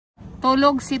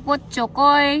Tulog, sipot,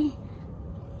 chokoy.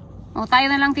 O, tayo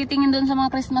na lang titingin dun sa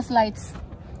mga Christmas lights.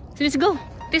 So, let's go.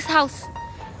 This house.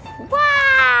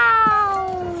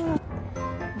 Wow!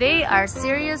 They are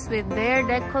serious with their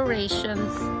decorations.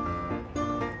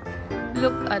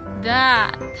 Look at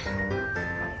that.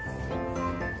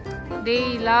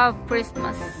 They love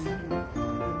Christmas.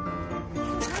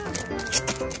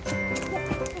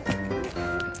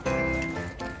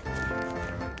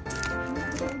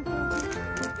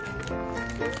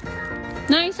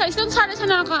 Nice. Isa sana siya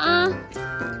naka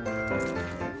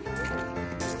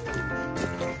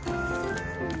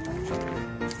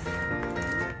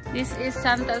This is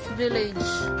Santa's village.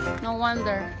 No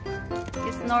wonder.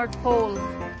 It's North Pole.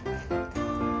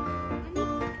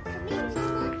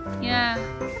 Yeah.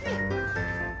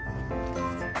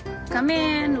 Come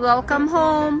in. Welcome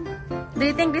home. Do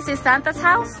you think this is Santa's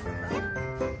house?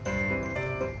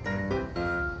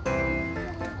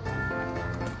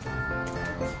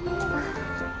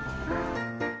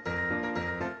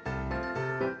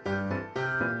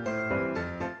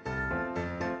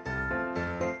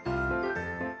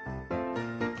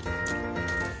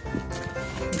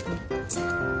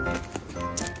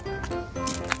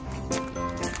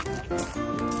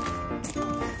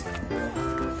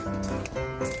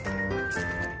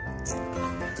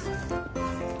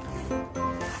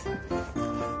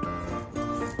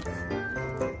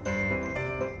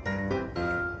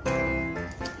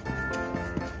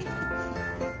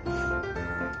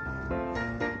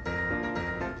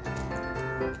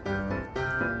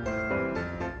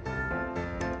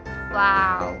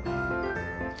 Wow!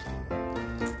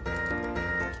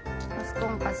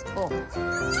 Paskong Pasko.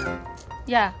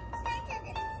 Yeah.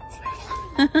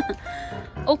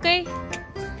 Okay.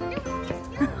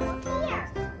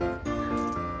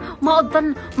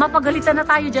 Maodpan, mapagalitan na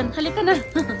tayo dyan. Halika na.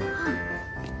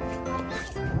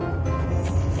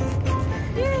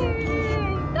 Yay!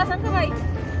 Tasan ka ba?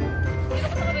 Dito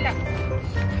ka sa kabila.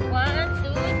 1,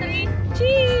 2, 3,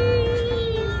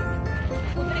 cheese!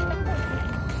 Pumalik na po.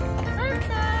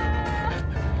 Santa!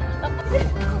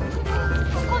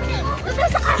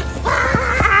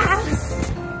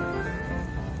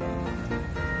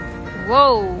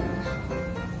 Whoa!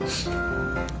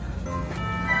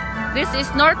 This is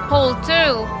North Pole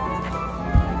too.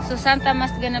 So Santa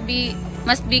must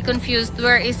be confused.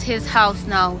 Where is his house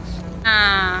now?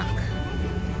 Ah.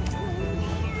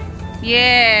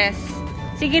 Yes.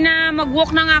 Sige na,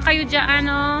 mag-walk na nga kayo dyan,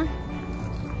 ano?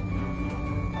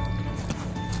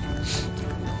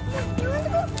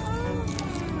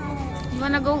 You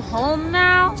wanna go home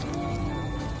now?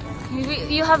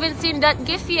 You haven't seen that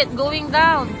gift yet going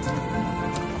down.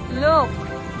 Look,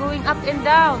 going up and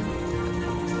down.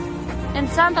 And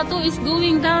Santa too is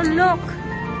going down, look.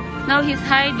 Now he's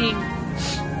hiding.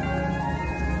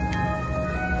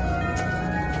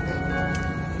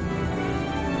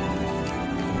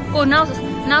 Oh,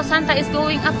 now Santa is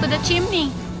going up to the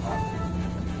chimney.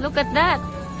 Look at that.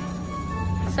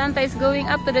 Santa is going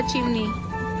up to the chimney.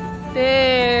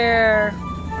 There.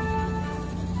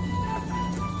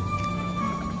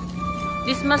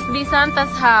 This must be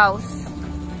Santa's house.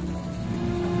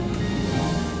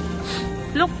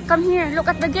 Look, come here. Look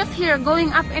at the gift here,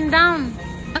 going up and down.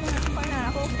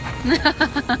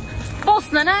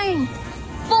 Post na nai.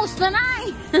 Post na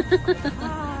nai.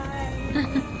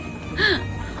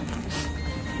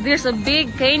 There's a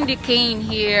big candy cane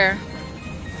here.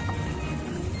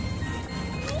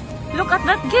 Look at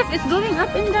that gift. It's going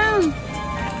up and down.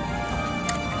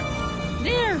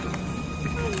 There.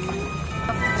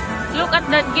 Look at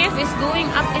that gift. It's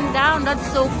going up and down. That's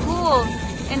so cool.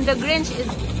 And the Grinch is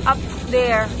up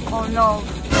there. Oh no.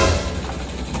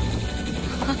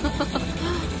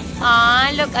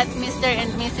 Ah, look at Mr.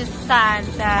 and Mrs.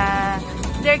 Santa.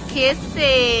 They're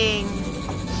kissing.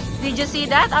 Did you see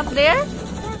that up there?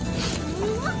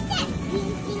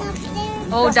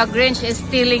 Oh, the Grinch is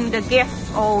stealing the gift.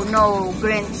 Oh no,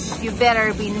 Grinch. You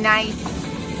better be nice.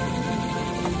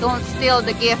 Don't steal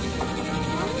the gift.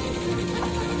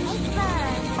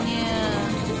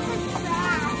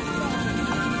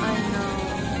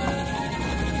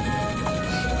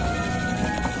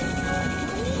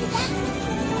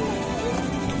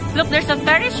 Look, there's a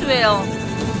Ferris wheel.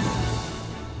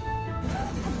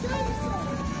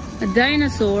 A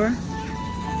dinosaur.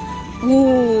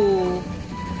 Ooh.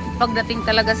 Pagdating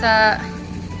sa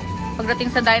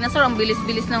dinosaur, ang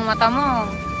bilis-bilis ng mata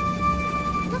mo.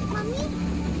 Look, Mommy.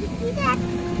 You see that?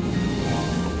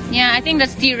 Yeah, I think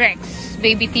that's T-Rex.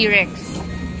 Baby T-Rex.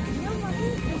 No,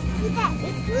 Mommy. You see that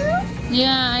igloo?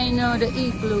 Yeah, I know, the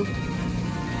igloo.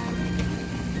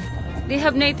 They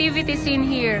have nativity scene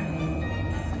here.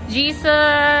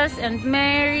 Jesus and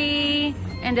Mary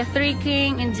and the three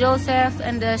kings and Joseph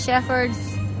and the shepherds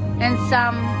and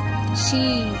some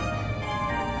sheep.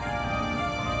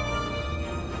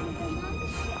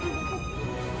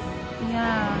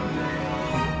 Yeah.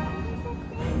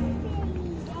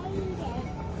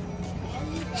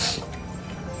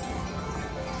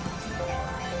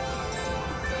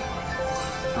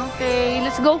 Okay,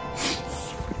 let's go.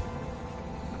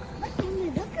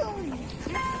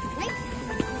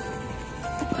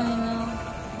 I know.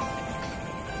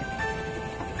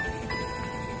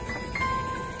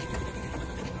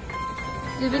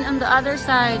 Even on the other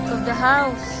side of the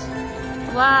house.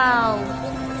 Wow.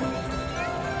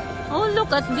 Oh,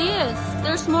 look at this.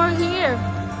 There's more here.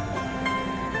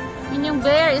 And yung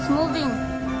bear is moving.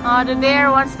 Oh, the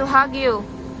bear wants to hug you.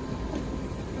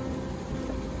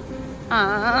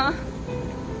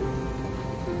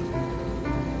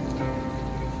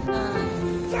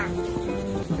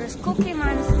 There's Cookie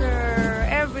Monster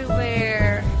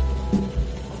everywhere.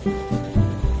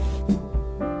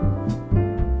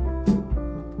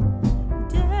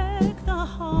 Deck the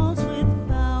halls with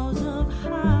boughs of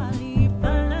holly.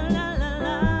 Fa la la la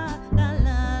la la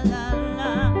la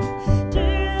la.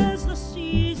 'Tis the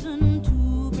season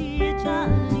to be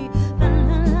jolly. Fa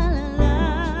la la la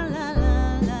la la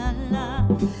la la.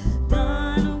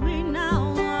 Don we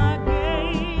now our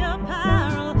gay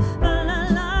apparel. Fa la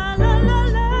la la la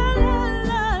la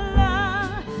la la.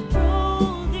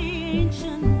 Troll the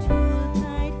ancient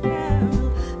Yuletide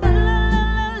carol. Fa la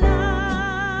la la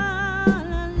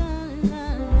la la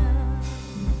la.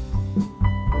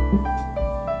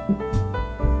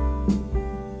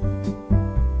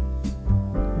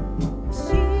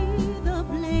 See the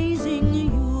blazing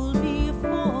Yule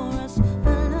before us.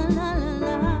 Fa la la la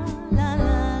la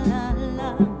la la la.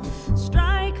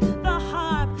 Strike the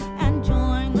harp and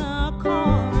join the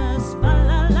chorus. Fa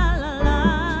la la la la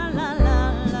la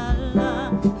la la.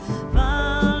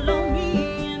 Follow me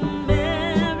in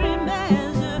merry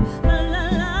measure. Fa la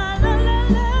la la la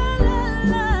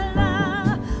la la.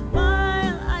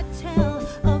 While I tell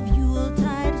of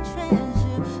Yuletide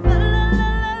treasure. Fa la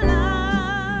la la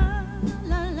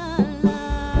la la.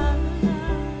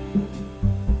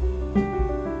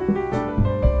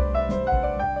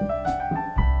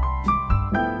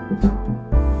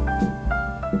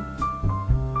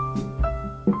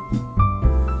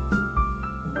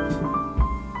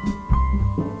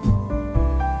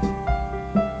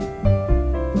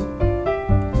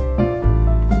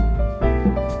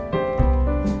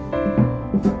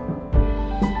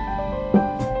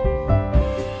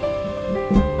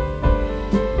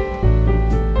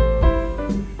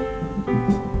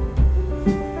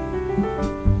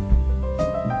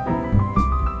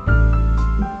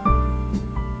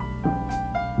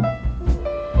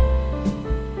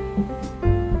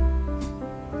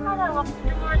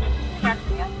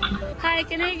 Hi,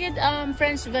 can I get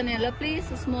French vanilla, please?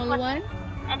 A small one.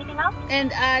 Anything else?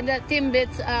 And the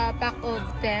Timbits pack of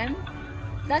 10.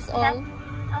 That's all. Okay.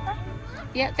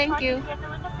 Yeah, thank you.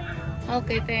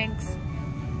 Okay, thanks.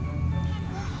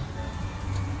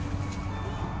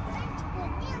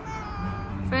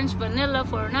 French vanilla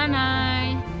for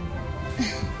Nanay.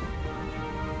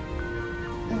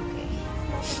 Okay.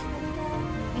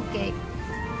 Okay.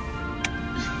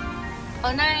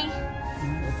 Oh, Nay.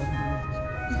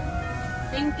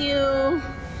 Thank you.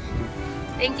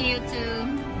 Thank you too.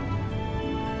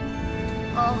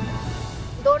 Oh,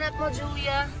 donut mo,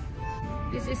 Julia.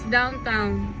 This is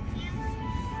downtown.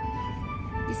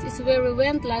 This is where we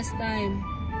went last time.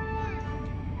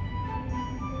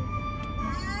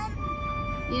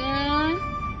 Yeah.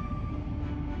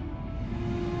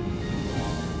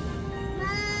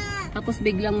 Tapos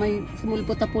biglang may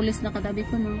sumulpot na pulis na katabi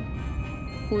ko, no?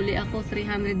 Huli ako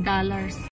 $300.